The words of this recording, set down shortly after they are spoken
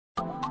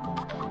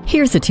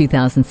Here's a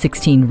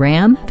 2016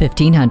 Ram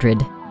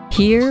 1500.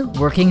 Here,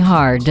 working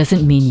hard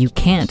doesn't mean you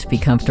can't be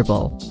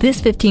comfortable. This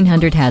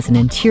 1500 has an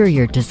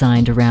interior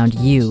designed around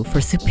you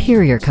for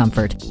superior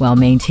comfort while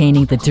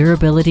maintaining the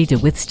durability to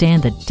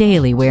withstand the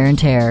daily wear and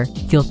tear.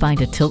 You'll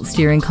find a tilt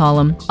steering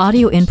column,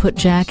 audio input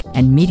jack,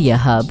 and media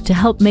hub to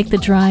help make the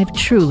drive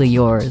truly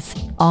yours.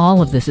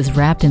 All of this is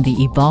wrapped in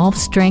the evolved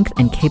strength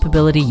and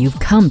capability you've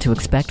come to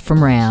expect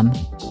from Ram.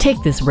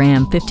 Take this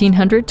Ram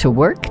 1500 to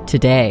work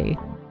today.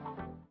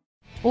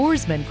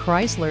 Ourisman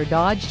Chrysler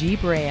Dodge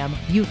Jeep Ram.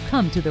 You've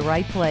come to the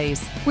right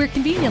place. We're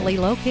conveniently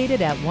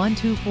located at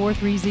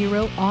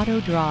 12430 Auto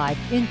Drive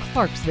in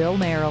Clarksville,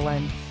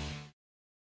 Maryland.